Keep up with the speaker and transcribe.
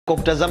kwa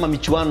kutazama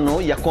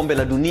michuano ya kombe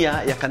la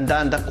dunia ya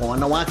kandanda kwa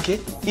wanawake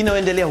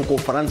inayoendelea huko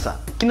Ufaransa.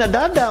 Kina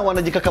dada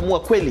wanajikakamua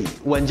kweli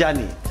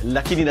uwanjani,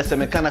 lakini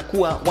inasemekana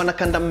kuwa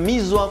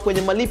wanakandamizwa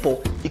kwenye malipo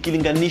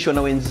ikilinganishwa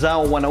na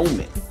wenzao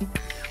wanaume.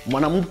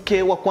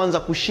 Mwanamke wa kwanza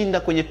kushinda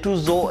kwenye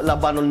tuzo la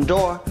Ballon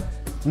d'Or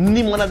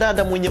ni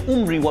mwanadada mwenye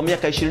umri wa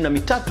miaka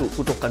 23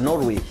 kutoka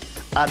Norway,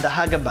 Ada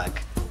Hegerberg,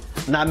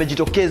 na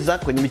amejitokeza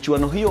kwenye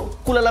michuano hiyo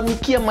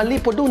kulalamikia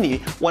malipo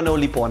duni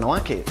wanaolipwa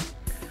wanawake.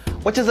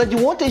 Wachezaji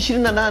wote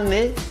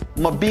 28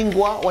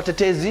 mabingwa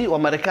watetezi wa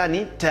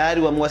Marekani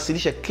tayari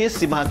wamewasilisha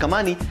kesi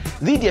mahakamani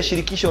dhidi ya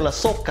shirikisho la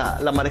soka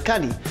la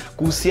Marekani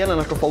kuhusiana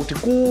na tofauti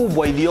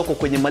kubwa iliyoko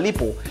kwenye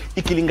malipo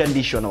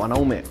ikilinganishwa na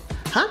wanaume.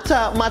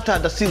 Hata Marta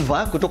da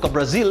Silva kutoka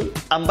Brazil,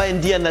 ambaye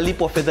ndiye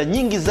analipwa fedha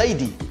nyingi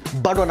zaidi,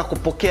 bado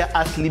anakopokea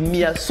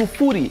asilimia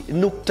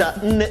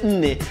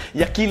 0.44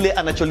 ya kile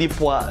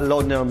anacholipwa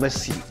Lionel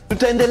Messi.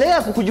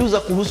 Tutaendelea kukujuza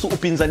kuhusu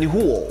upinzani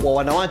huo wa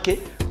wanawake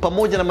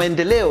pamoja na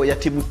maendeleo ya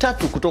timu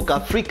 3 kutoka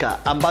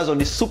Afrika ambazo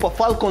ni Super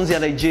Falcons ya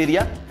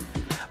Nigeria,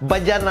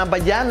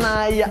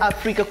 Bajana ya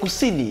Afrika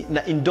Kusini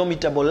na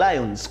Indomitable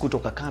Lions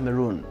kutoka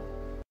Cameroon.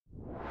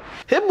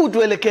 Hebu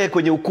tuelekee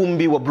kwenye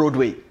ukumbi wa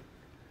Broadway.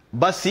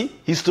 Basi,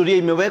 historia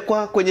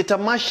imewekwa kwenye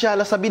tamasha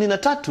la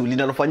 73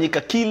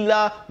 linalofanyika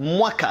kila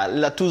mwaka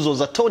la tuzo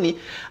za Tony,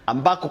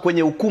 ambako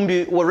kwenye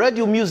ukumbi wa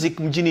Radio Music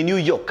mjini New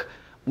York,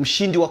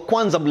 mshindi wa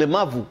kwanza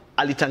mlemavu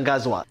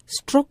alitangazwa.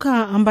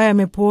 Stroker ambaye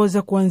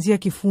amepooza kuanzia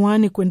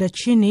kifuani kwenda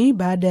chini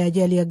baada ya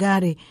ajali ya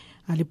gari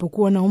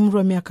alipokuwa na umri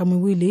wa miaka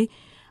 2,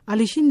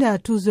 alishinda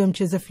tuzo ya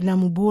mcheza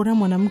filamu bora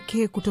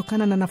mwanamke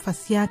kutokana na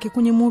nafasi yake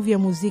kwenye movie ya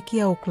muziki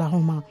ya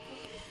Oklahoma.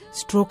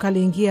 Stroker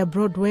aliingia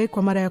Broadway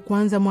kwa mara ya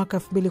kwanza mwaka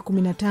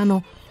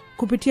 2015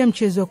 kupitia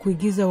mchezo wa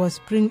kuigiza wa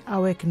Spring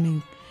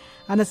Awakening.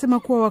 Anasema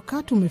kuwa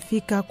wakati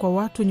umefika kwa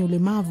watu wenye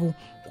ulemavu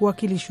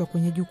kuwakilishwa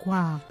kwenye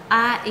jukwaa.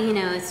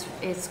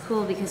 It's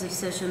cool because of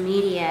social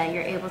media.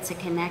 You're able to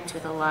connect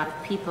with a lot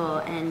of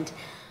people and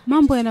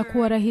mambo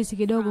yanakuwa rahisi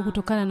kidogo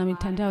kutokana na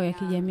mitandao ya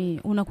kijamii.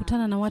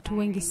 Unakutana na watu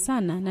wengi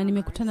sana, na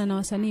nimekutana na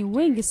wasanii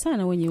wengi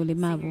sana wenye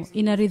ulemavu.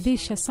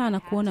 Inaridhisha sana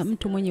kuona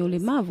mtu mwenye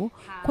ulemavu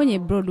kwenye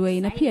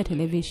Broadway na pia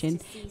television,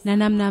 na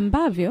namna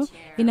ambavyo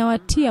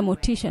inawatia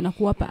motisha na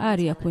kuwapa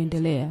ari ya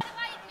kuendelea.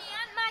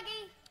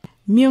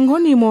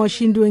 Miongoni mwa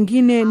washindi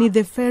wengine ni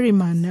The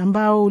Ferryman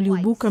ambao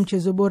uliibuka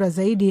mchezo bora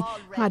zaidi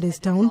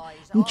Hadestown.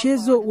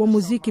 Mchezo wa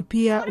muziki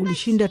pia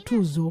ulishinda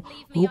tuzo,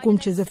 huku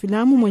mcheza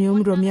filamu mwenye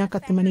umri wa miaka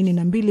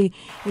 82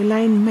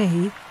 Elaine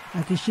May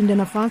akishinda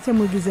nafasi ya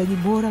mwigizaji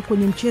bora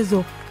kwenye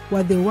mchezo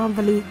wa The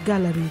Waverly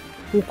Gallery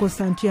huko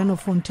Santiano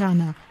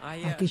Fontana,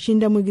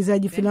 akishinda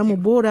mwigizaji filamu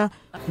bora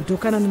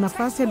kutokana na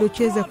nafasi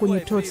aliyocheza kwenye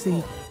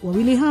Tootsie,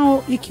 wawili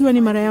hao ikiwa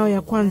ni mara yao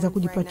ya kwanza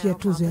kujipatia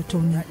tuzo ya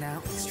Tony.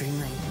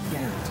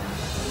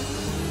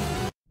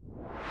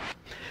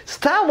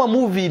 Star wa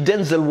movie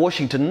Denzel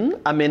Washington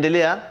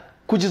ameendelea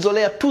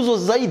kujizolea tuzo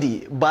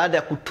zaidi baada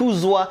ya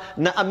kutuzwa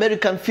na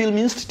American Film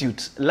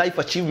Institute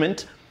Life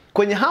Achievement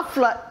kwenye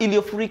hafla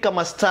iliyofurika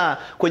mastaa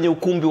kwenye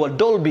ukumbi wa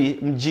Dolby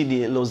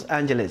mjini Los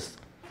Angeles.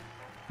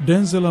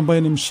 Denzel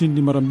ambaye ni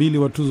mshindi mara 2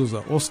 wa tuzo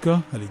za Oscar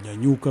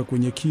alinyanyuka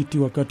kwenye kiti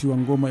wakati wa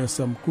ngoma ya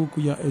Sam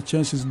Cooke ya A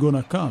Chance Is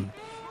Gonna Come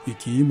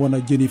ikiimbwa na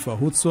Jennifer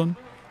Hudson.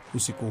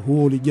 Usiku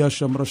huo ulijaa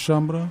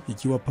shamra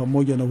ikiwa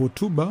pamoja na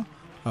hotuba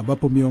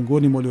ambapo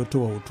miongoni mwa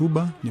waliotoa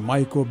hotuba ni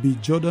Michael B.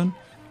 Jordan,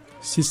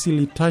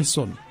 Cicely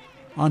Tyson,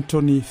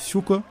 Anthony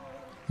Fuqua,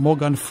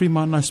 Morgan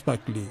Freeman na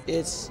Spike Lee.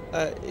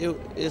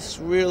 It's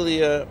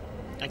really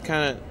I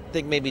kind of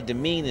think maybe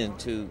demeaning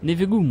to. Ni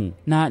vigumu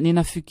na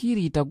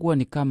ninafikiri itakuwa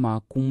ni kama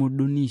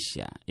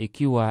kumudunisha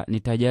ikiwa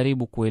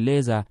nitajaribu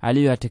kueleza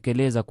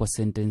aliyoyatekeleza kwa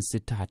sentensi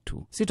 3.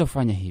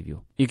 Sitofanya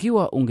hivyo.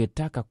 Ikiwa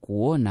ungetaka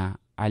kuona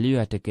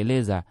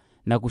aliyoyatekeleza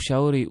na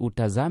kushauri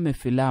utazame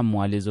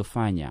filamu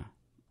alizofanya,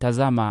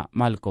 tazama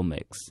Malcolm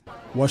X.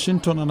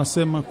 Washington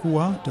anasema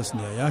kuwa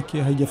tasnia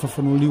yake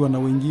haijafafanuliwa na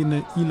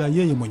wengine ila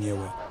yeye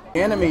mwenyewe.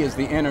 Enemy is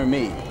the inner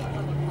me.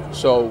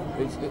 So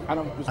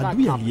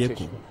adui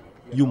aliyeko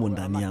yumo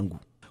ndani yangu.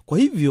 Kwa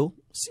hivyo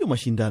sio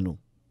mashindano,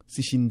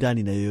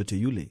 sishindani na yoyote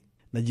yule.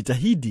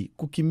 Najitahidi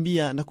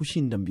kukimbia na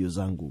kushinda mbio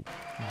zangu.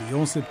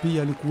 Beyonce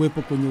pia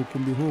alikuwepo kwenye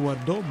ukumbi huo wa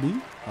Dolby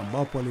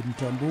ambapo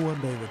alimtambua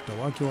director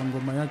wake wa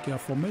ngoma yake ya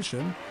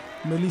Formation,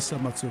 Melissa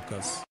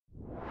Matsoukas.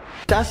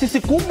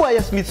 Taasisi kubwa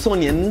ya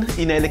Smithsonian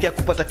inaelekea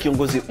kupata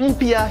kiongozi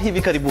mpya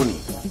hivi karibuni.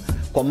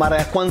 Kwa mara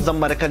ya kwanza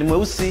Marekani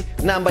mweusi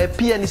na ambaye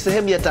pia ni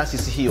sehemu ya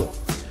taasisi hiyo.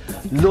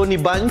 Lonnie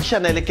Bunch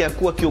anaelekea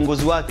kuwa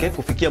kiongozi wake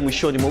kufikia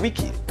mwishoni mwa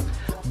wiki.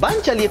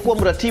 Bunch aliyekuwa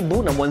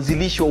mratibu na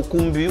mwanzilishi wa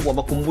ukumbi wa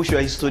makumbusho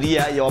ya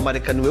historia ya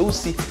Wamarekani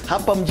weusi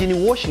hapa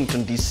mjini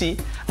Washington DC,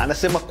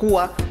 anasema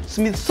kuwa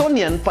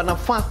Smithsonian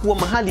panafaa kuwa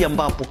mahali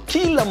ambapo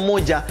kila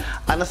mmoja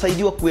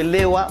anasaidiwa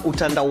kuelewa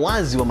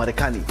utandawazi wa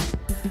Marekani.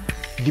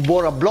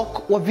 Deborah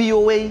Block wa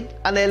VOA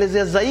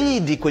anaelezea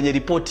zaidi kwenye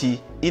ripoti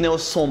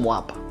inayosomwa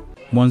hapa.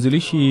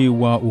 Mwanzilishi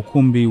wa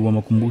ukumbi wa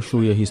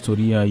makumbusho ya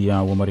historia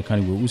ya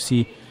Wamarekani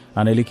weusi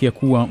anaelekea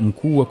kuwa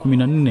mkuu wa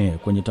 14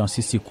 kwenye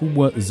taasisi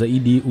kubwa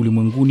zaidi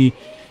ulimwenguni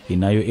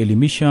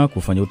inayoelimisha,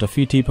 kufanya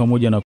utafiti pamoja na